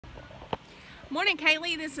Morning,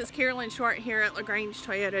 Kayleigh. This is Carolyn Short here at LaGrange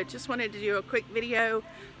Toyota. Just wanted to do a quick video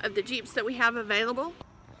of the Jeeps that we have available.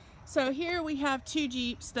 So here we have two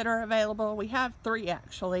Jeeps that are available. We have three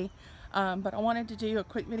actually, but I wanted to do a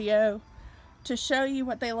quick video to show you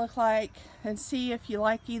what they look like and see if you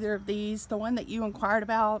like either of these. The one that you inquired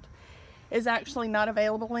about is actually not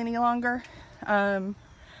available any longer. I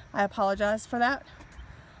apologize for that.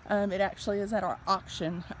 It actually is at our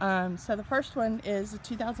auction. So the first one is a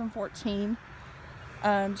 2014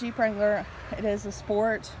 Jeep Wrangler. It is a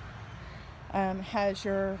sport. Has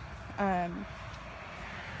your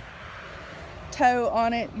tow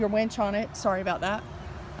on it, your winch on it. Sorry about that.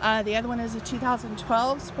 The other one is a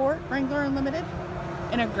 2012 Sport Wrangler Unlimited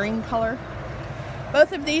in a green color.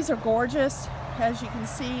 Both of these are gorgeous. As you can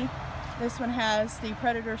see, this one has the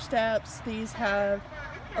Predator steps. These have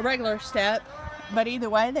a regular step, but either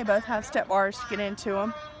way, they both have step bars to get into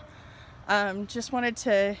them. Just wanted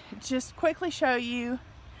to quickly show you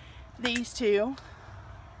these two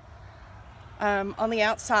on the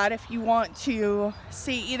outside. If you want to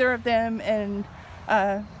see either of them, and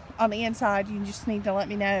on the inside, you just need to let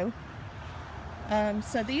me know.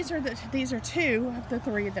 So these are two of the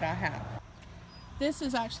three that I have. This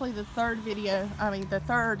is actually the third the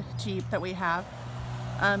third Jeep that we have.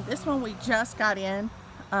 This one we just got in.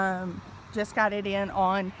 Just got it in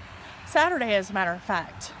on Saturday, as a matter of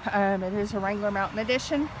fact. It is a Wrangler Mountain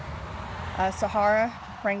Edition, Sahara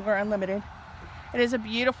Wrangler Unlimited. It is a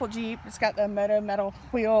beautiful Jeep. It's got the Moto metal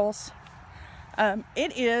wheels.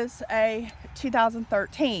 It is a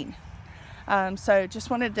 2013. So just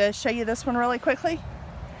wanted to show you this one really quickly.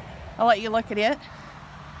 I'll let you look at it,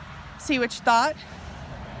 see what you thought.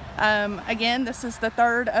 Again, this is the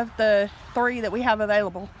third of the three that we have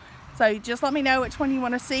available. So just let me know which one you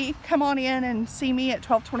want to see. Come on in and see me at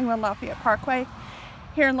 1221 Lafayette Parkway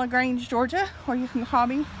here in LaGrange, Georgia, or you can call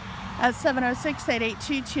me at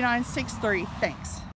 706-882-2963. Thanks.